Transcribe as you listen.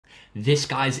This,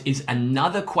 guys, is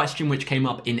another question which came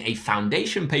up in a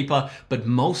foundation paper, but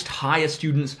most higher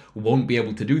students won't be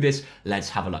able to do this. Let's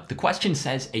have a look. The question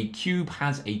says a cube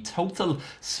has a total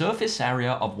surface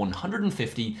area of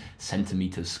 150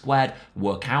 centimeters squared.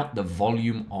 Work out the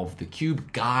volume of the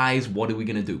cube. Guys, what are we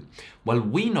going to do? Well,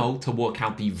 we know to work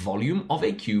out the volume of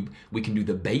a cube, we can do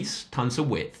the base times the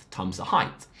width times the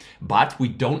height. But we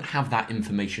don't have that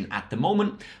information at the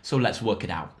moment, so let's work it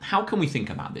out. How can we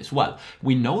think about this? Well,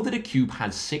 we know that a cube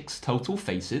has 6 total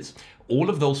faces. All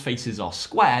of those faces are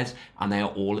squares and they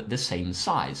are all the same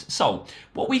size. So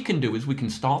what we can do is we can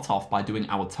start off by doing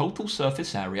our total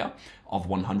surface area of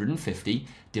 150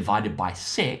 divided by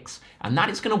 6, and that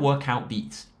is going to work out the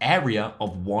area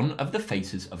of one of the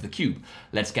faces of the cube.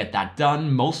 Let's get that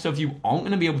done. Most of you aren't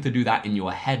going to be able to do that in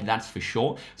your head, that's for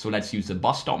sure. So let's use the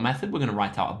bus stop method. We're going to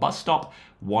write out a bus stop,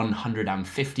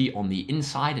 150 on the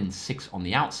inside and 6 on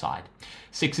the outside.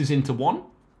 6 is into 1.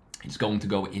 It's going to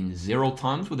go in 0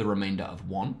 times with a remainder of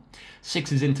 1.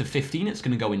 6 is into 15. It's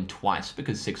going to go in twice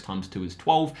because 6 times 2 is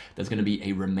 12. There's going to be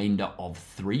a remainder of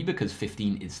 3 because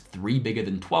 15 is 3 bigger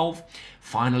than 12.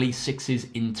 Finally, 6 is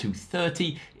into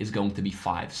 30 is going to be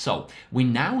 5. So we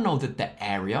now know that the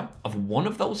area of one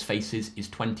of those faces is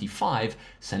 25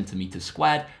 centimeters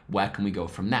squared. Where can we go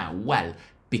from now? Well,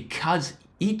 because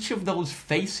each of those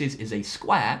faces is a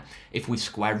square, if we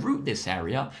square root this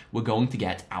area, we're going to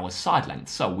get our side length.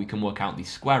 So we can work out the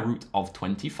square root of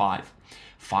 25.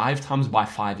 5 times by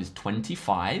 5 is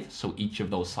 25, so each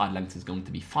of those side lengths is going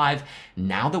to be 5.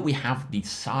 Now that we have the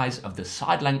size of the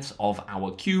side lengths of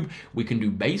our cube, we can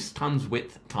do base times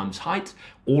width times height.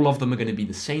 All of them are going to be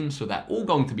the same, so they're all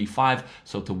going to be 5.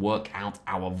 So to work out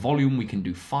our volume, we can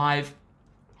do 5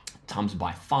 times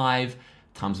by 5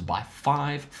 times by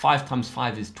 5. 5 times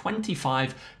 5 is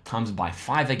 25, times by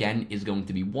 5 again is going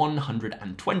to be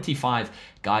 125.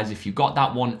 Guys, if you got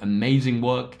that one, amazing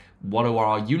work. What are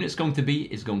our units going to be?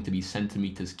 Is going to be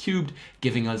centimeters cubed,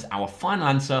 giving us our final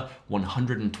answer,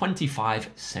 125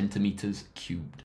 centimeters cubed.